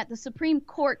people that the Supreme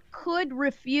Court could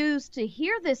refuse to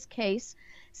hear this case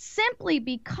simply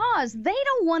because they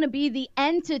don't want to be the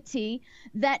entity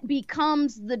that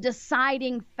becomes the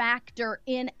deciding factor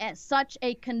in such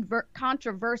a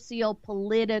controversial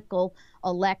political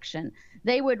election.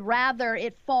 They would rather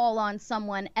it fall on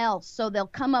someone else, so they'll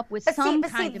come up with some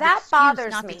kind of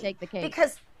excuse not to take the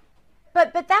case.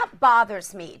 But that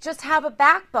bothers me. Just have a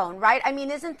backbone, right? I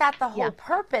mean, isn't that the whole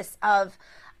purpose of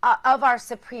our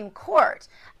Supreme Court?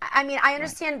 I mean, I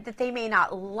understand that they may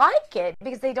not like it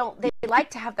because they like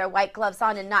to have their white gloves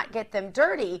on and not get them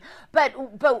dirty. But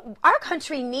our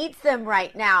country needs them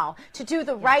right now to do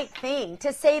the right thing,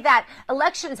 to say that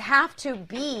elections have to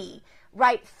be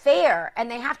fair,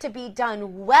 and they have to be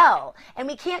done well. And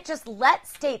we can't just let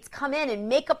states come in and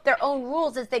make up their own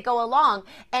rules as they go along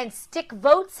and stick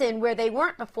votes in where they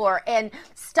weren't before and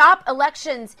stop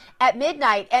elections at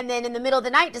midnight and then in the middle of the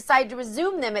night decide to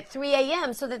resume them at 3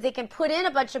 a.m. so that they can put in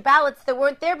a bunch of ballots that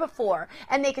weren't there before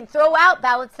and they can throw out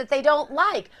ballots that they don't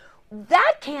like.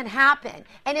 That can't happen.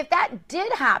 And if that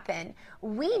did happen,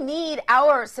 we need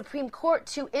our Supreme Court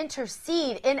to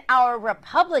intercede in our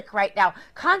republic right now,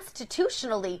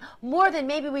 constitutionally, more than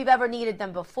maybe we've ever needed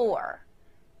them before.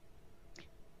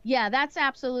 Yeah, that's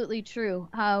absolutely true.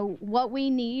 What we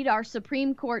need are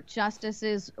Supreme Court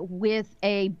justices with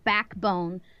a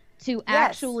backbone to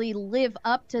actually live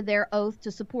up to their oath to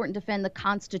support and defend the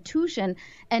Constitution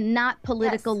and not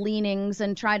political leanings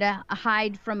and try to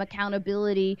hide from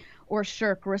accountability or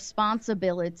shirk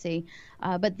responsibility.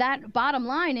 But that bottom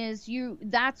line is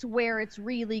that's where it's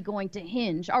really going to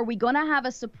hinge. Are we going to have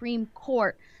a Supreme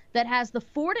Court that has the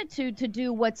fortitude to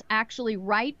do what's actually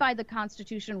right by the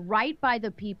Constitution, right by the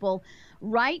people,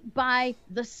 right by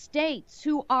the states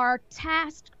who are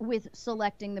tasked with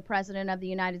selecting the President of the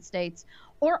United States?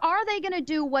 Or are they going to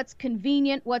do what's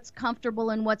convenient, what's comfortable,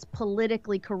 and what's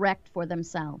politically correct for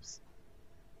themselves?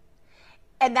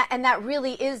 And that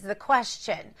really is the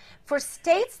question. For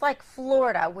states like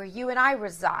Florida, where you and I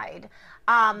reside,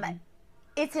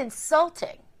 it's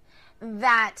insulting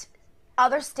that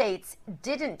other states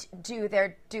didn't do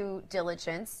their due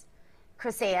diligence,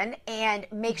 KrisAnne, and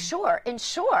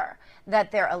ensure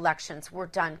that their elections were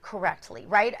done correctly,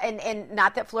 right? And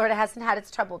not that Florida hasn't had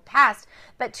its troubled past,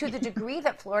 but to the degree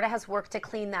that Florida has worked to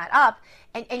clean that up.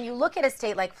 And you look at a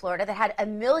state like Florida that had a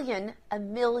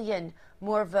million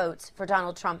more votes for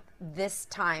Donald Trump this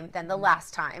time than the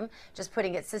last time, just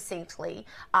putting it succinctly,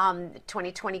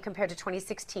 2020 compared to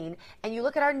 2016. And you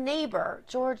look at our neighbor,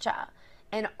 Georgia,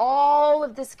 and all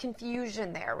of this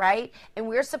confusion there, right? And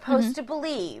we're supposed to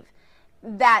believe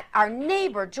that our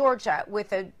neighbor, Georgia, with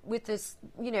this,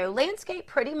 landscape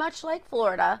pretty much like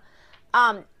Florida,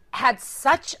 had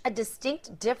such a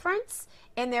distinct difference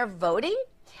in their voting.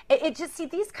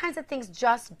 These kinds of things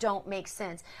just don't make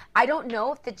sense. I don't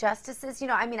know if the justices,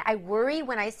 I worry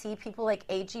when I see people like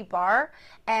A.G. Barr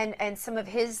and some of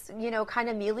his, kind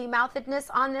of mealy-mouthedness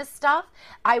on this stuff.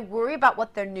 I worry about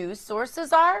what their news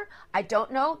sources are. I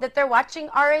don't know that they're watching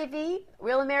RAV,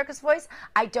 Real America's Voice.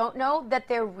 I don't know that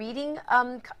they're reading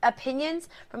opinions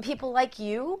from people like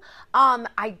you.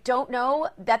 I don't know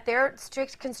that they're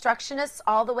strict constructionists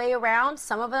all the way around.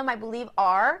 Some of them, I believe,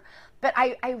 are. But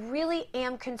I really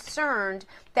am concerned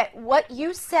that what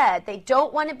you said, they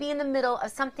don't want to be in the middle of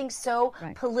something so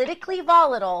politically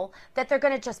volatile that they're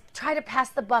going to just try to pass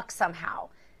the buck somehow.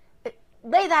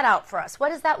 Lay that out for us. What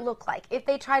does that look like if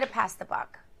they try to pass the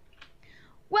buck?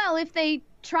 Well, if they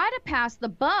try to pass the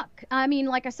buck,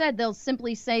 like I said, they'll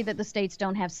simply say that the states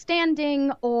don't have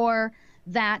standing or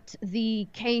that the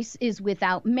case is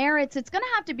without merits. It's going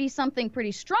to have to be something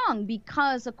pretty strong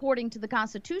because, according to the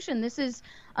Constitution, this is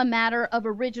a matter of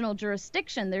original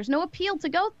jurisdiction. There's no appeal to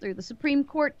go through. The Supreme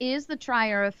Court is the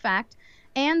trier of fact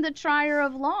and the trier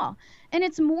of law. And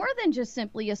it's more than just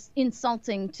simply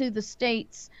insulting to the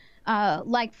states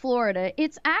like Florida.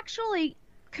 It's actually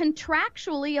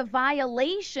contractually a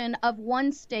violation of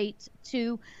one state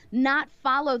to not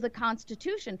follow the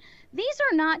Constitution. These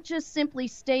are not just simply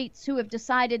states who have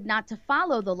decided not to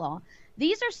follow the law.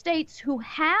 These are states who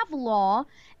have law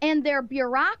and their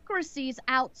bureaucracies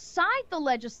outside the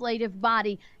legislative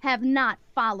body have not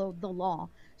followed the law.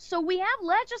 So we have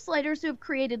legislators who have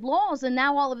created laws, and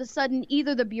now all of a sudden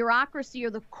either the bureaucracy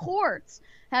or the courts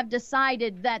have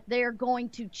decided that they're going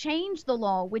to change the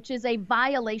law, which is a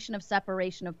violation of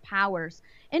separation of powers.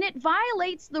 And it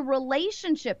violates the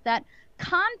relationship, that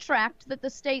contract that the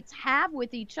states have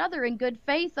with each other in good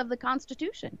faith of the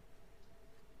Constitution.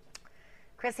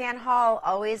 KrisAnne Hall,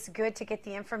 always good to get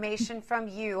the information from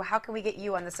you. How can we get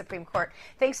you on the Supreme Court?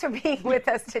 Thanks for being with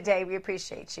us today. We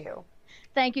appreciate you.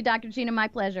 Thank you, Dr. Gina. My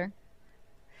pleasure.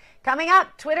 Coming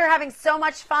up, Twitter having so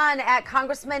much fun at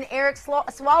Congressman Eric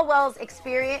Swalwell's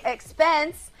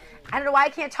expense. I don't know why I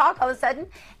can't talk all of a sudden.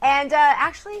 And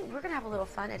actually, we're going to have a little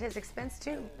fun at his expense,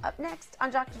 too. Up next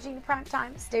on Dr. Gina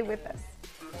Primetime. Stay with us.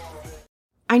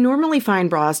 I normally find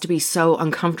bras to be so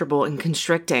uncomfortable and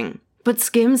constricting, but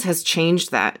Skims has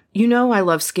changed that. You know I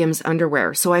love Skims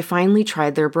underwear, so I finally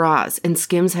tried their bras, and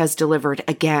Skims has delivered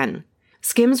again.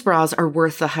 Skims bras are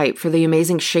worth the hype for the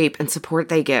amazing shape and support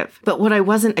they give, but what I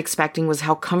wasn't expecting was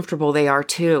how comfortable they are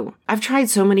too. I've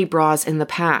tried so many bras in the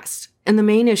past, and the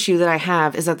main issue that I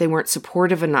have is that they weren't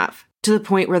supportive enough, to the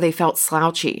point where they felt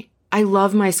slouchy. I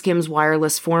love my Skims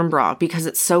wireless form bra because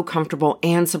it's so comfortable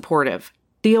and supportive.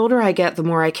 The older I get, the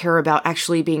more I care about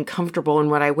actually being comfortable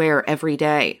in what I wear every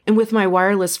day. And with my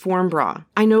wireless form bra,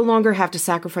 I no longer have to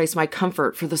sacrifice my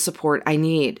comfort for the support I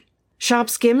need.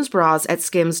 Shop Skims bras at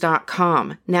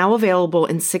skims.com, now available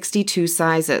in 62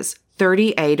 sizes,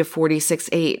 30A to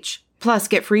 46H. Plus,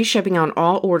 get free shipping on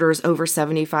all orders over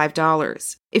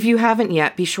 $75. If you haven't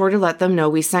yet, be sure to let them know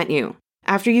we sent you.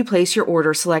 After you place your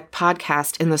order, select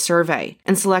Podcast in the survey,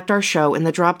 and select our show in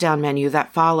the drop-down menu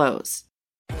that follows.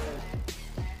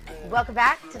 Welcome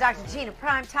back to Dr. Gina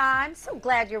Primetime. So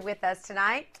glad you're with us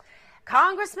tonight.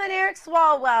 Congressman Eric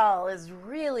Swalwell is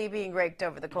really being raked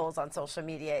over the coals on social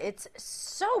media. It's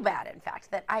so bad, in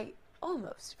fact, that I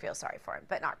almost feel sorry for him,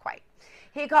 but not quite.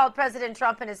 He called President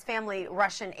Trump and his family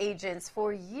Russian agents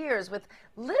for years with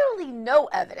literally no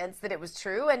evidence that it was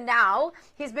true, and now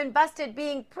he's been busted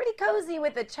being pretty cozy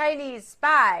with a Chinese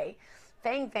spy.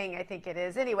 Fang, I think it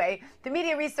is. Anyway, the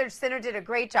Media Research Center did a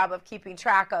great job of keeping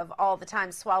track of all the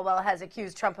times Swalwell has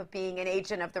accused Trump of being an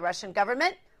agent of the Russian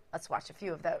government. Let's watch a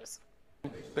few of those.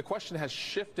 The question has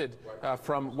shifted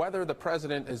from whether the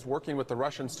president is working with the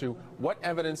Russians to what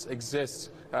evidence exists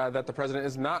that the president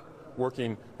is not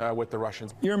working with the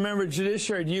Russians. You're a member of the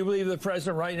judiciary. Do you believe the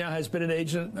president right now has been an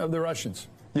agent of the Russians?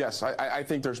 Yes, I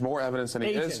think there's more evidence than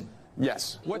he is.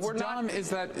 Yes. What's dumb is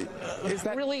that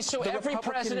really, so every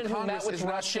president who met with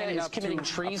Russia is committing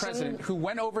treason? A president who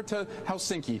went over to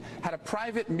Helsinki, had a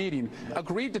private meeting,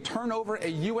 agreed to turn over a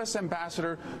U.S.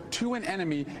 ambassador to an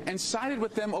enemy, and sided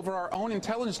with them over our own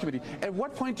intelligence committee. At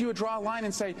what point do you draw a line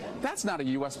and say, that's not a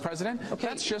U.S. president,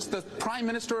 that's just the prime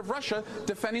minister of Russia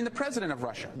defending the president of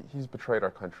Russia? He's betrayed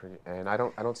our country, and I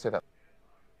don't say that.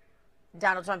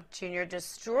 Donald Trump Jr.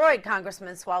 destroyed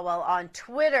Congressman Swalwell on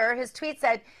Twitter. His tweet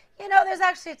said, you know, there's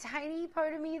actually a tiny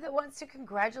part of me that wants to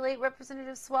congratulate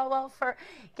Representative Swalwell for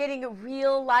getting a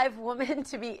real live woman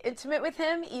to be intimate with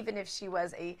him, even if she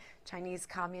was a Chinese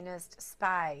communist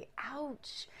spy.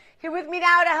 Ouch. Here with me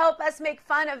now to help us make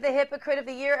fun of the hypocrite of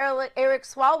the year, Eric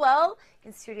Swalwell,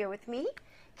 in studio with me,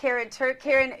 Karen Turk.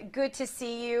 Karen, good to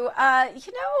see you.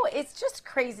 You know, it's just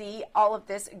crazy, all of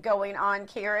this going on,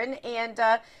 Karen, and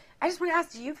I just want to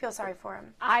ask, do you feel sorry for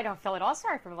him? I don't feel at all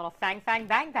sorry for him. A little fang, bang,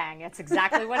 bang. That's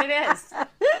exactly what it is.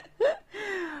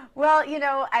 Well, you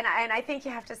know, and I think you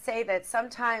have to say that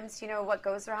sometimes, you know, what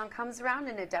goes around comes around,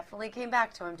 and it definitely came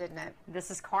back to him, didn't it?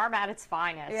 This is karma at its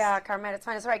finest. Yeah, karma at its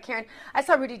finest. All right, Karen, I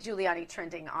saw Rudy Giuliani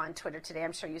trending on Twitter today.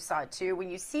 I'm sure you saw it too.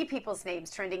 When you see people's names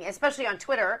trending, especially on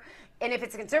Twitter, and if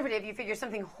it's a conservative, you figure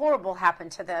something horrible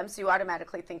happened to them, so you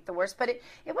automatically think the worst. But it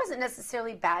wasn't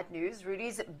necessarily bad news.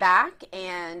 Rudy's back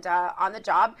and on the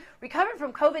job, recovered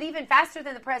from COVID even faster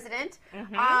than the president.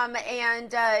 Mm-hmm.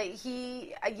 And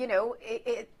he, you know,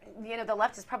 the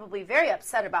left is probably very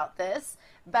upset about this,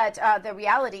 but the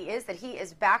reality is that he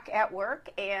is back at work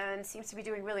and seems to be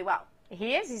doing really well.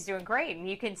 He is. He's doing great. And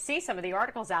you can see some of the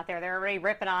articles out there. They're already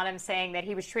ripping on him, saying that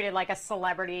he was treated like a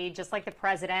celebrity, just like the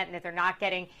president, and that they're not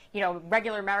getting, you know,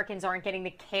 regular Americans aren't getting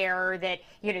the care that,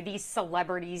 you know, these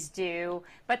celebrities do.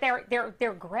 But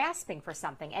they're grasping for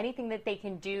something. Anything that they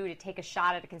can do to take a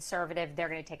shot at a conservative, they're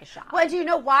going to take a shot. Well, do you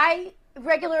know why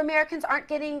regular Americans aren't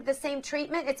getting the same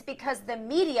treatment? It's because the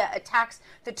media attacks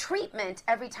the treatment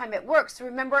every time it works.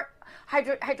 Remember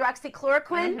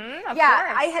hydroxychloroquine? Of Yeah,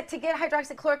 course. I had to get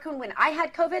hydroxychloroquine when I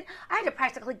had COVID. I had to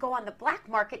practically go on the black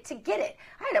market to get it.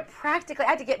 I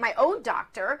had to get my own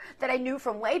doctor that I knew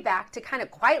from way back to kind of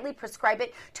quietly prescribe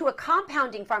it to a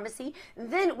compounding pharmacy.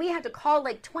 Then we had to call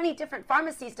like 20 different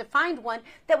pharmacies to find one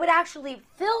that would actually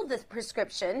fill this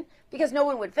prescription because no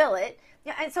one would fill it.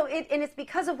 Yeah, and so it's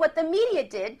because of what the media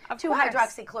did to course.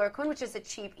 hydroxychloroquine, which is a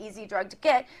cheap, easy drug to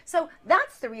get. So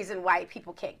that's the reason why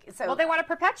people can't. So Well, they want to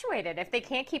perpetuate it. If they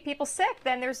can't keep people sick,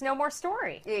 then there's no more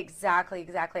story. Exactly.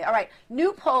 All right,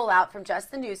 new poll out from Just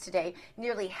the News today.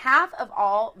 Nearly half of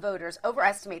all voters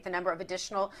overestimate the number of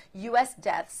additional U.S.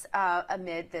 deaths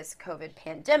amid this COVID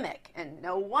pandemic. And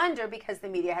no wonder, because the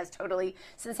media has totally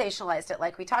sensationalized it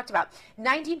like we talked about.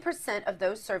 19% of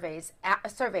those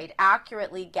surveyed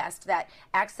accurately guessed that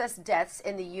excess deaths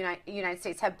in the United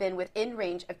States have been within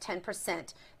range of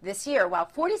 10% this year, while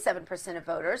 47% of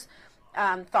voters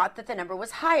thought that the number was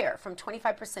higher, from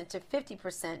 25% to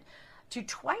 50% to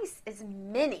twice as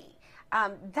many.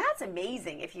 That's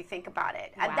amazing if you think about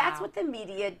it. Wow. That's what the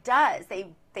media does.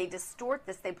 They distort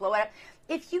this, they blow it up.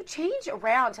 If you change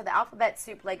around to the alphabet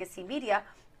soup legacy media,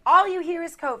 all you hear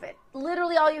is COVID.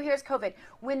 Literally all you hear is COVID.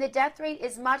 When the death rate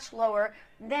is much lower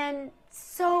than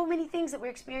so many things that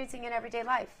we're experiencing in everyday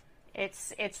life.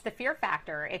 It's the fear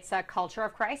factor. It's a culture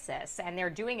of crisis, and they're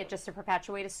doing it just to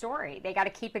perpetuate a story. They got to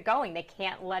keep it going. They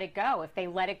can't let it go. If they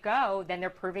let it go, then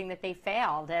they're proving that they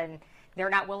failed, and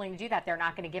they're not willing to do that. They're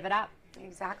not going to give it up.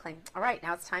 Exactly. All right,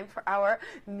 now it's time for our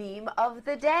meme of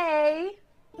the day.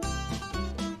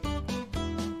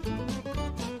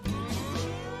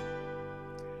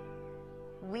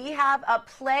 We have a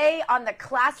play on the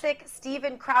classic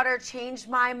Steven Crowder Change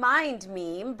My Mind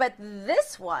meme, but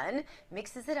this one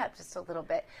mixes it up just a little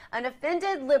bit. An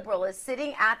offended liberal is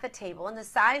sitting at the table, and the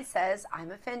sign says,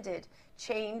 "I'm offended.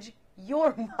 Change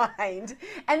your mind."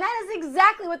 And that is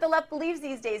exactly what the left believes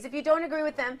these days. If you don't agree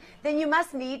with them, then you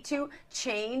must need to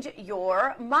change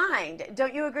your mind.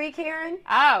 Don't you agree, Karen?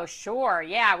 Oh, sure.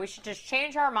 Yeah, we should just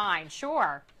change our mind.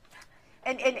 Sure.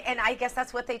 And I guess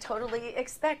that's what they totally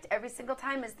expect every single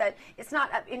time, is that it's not,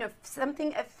 if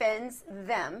something offends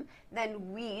them,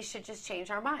 then we should just change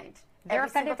our mind. They're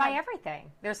offended by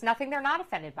everything. There's nothing they're not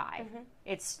offended by.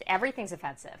 Everything's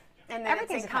offensive. And then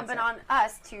it's incumbent on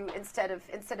us to, instead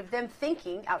of them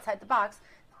thinking outside the box,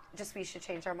 we should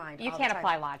change our mind. You can't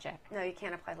apply logic. No, you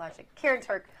can't apply logic. Karen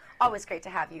Turk, always great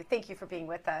to have you. Thank you for being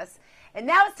with us. And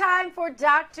now it's time for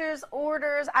doctor's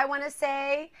orders. I want to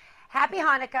say Happy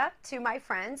Hanukkah to my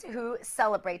friends who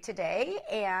celebrate today,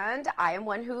 and I am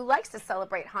one who likes to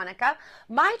celebrate Hanukkah.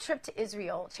 My trip to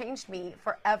Israel changed me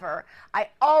forever. I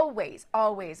always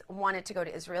wanted to go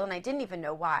to Israel, and I didn't even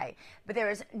know why. But there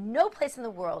is no place in the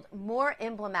world more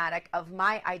emblematic of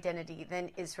my identity than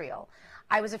Israel.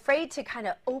 I was afraid to kind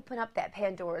of open up that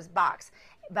Pandora's box.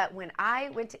 But when I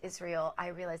went to Israel, I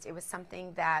realized it was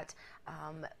something that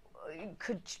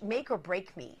could make or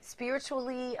break me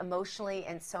spiritually, emotionally,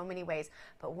 in so many ways.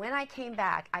 But when I came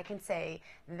back, I can say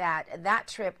that that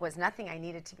trip was nothing I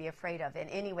needed to be afraid of in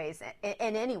any way,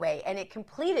 and it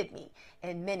completed me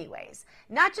in many ways,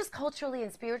 not just culturally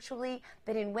and spiritually,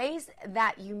 but in ways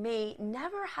that you may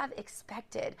never have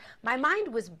expected. My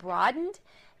mind was broadened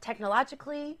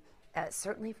technologically,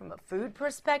 certainly from a food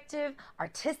perspective,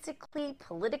 artistically,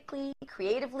 politically,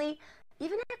 creatively,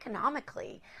 even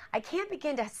economically. I can't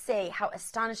begin to say how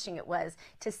astonishing it was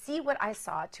to see what I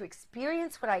saw, to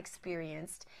experience what I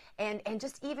experienced, and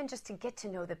just to get to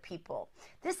know the people.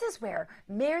 This is where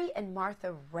Mary and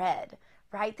Martha read,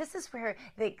 right? This is where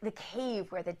the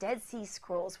cave where the Dead Sea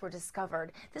Scrolls were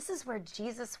discovered. This is where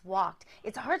Jesus walked.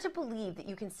 It's hard to believe that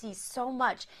you can see so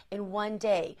much in one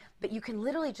day, but you can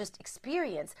literally just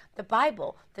experience the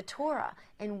Bible, the Torah,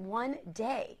 in one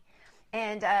day.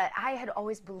 And I had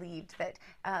always believed that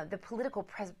the political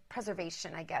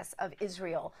preservation, I guess, of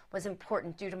Israel was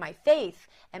important due to my faith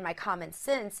and my common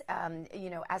sense,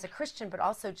 as a Christian, but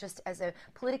also just as a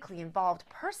politically involved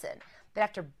person. That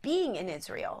after being in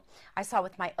Israel, I saw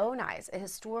with my own eyes a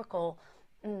historical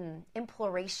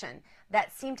imploration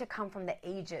that seemed to come from the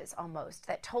ages almost,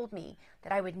 that told me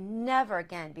that I would never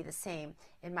again be the same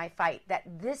in my fight, that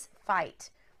this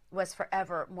fight was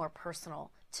forever more personal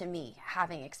to me,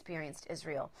 having experienced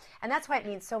Israel. And that's why it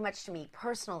means so much to me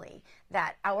personally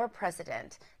that our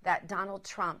president, that Donald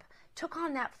Trump, took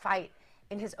on that fight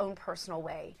in his own personal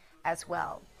way as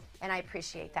well. And I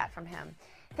appreciate that from him.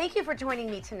 Thank you for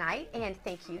joining me tonight, and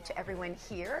thank you to everyone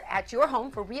here at your home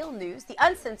for Real News, the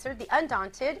uncensored, the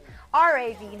undaunted,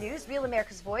 RAV News, Real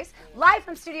America's Voice, live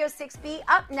from Studio 6B,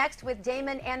 up next with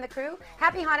Damon and the crew.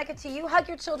 Happy Hanukkah to you. Hug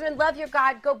your children, love your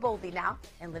God, go boldly now,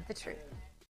 and live the truth.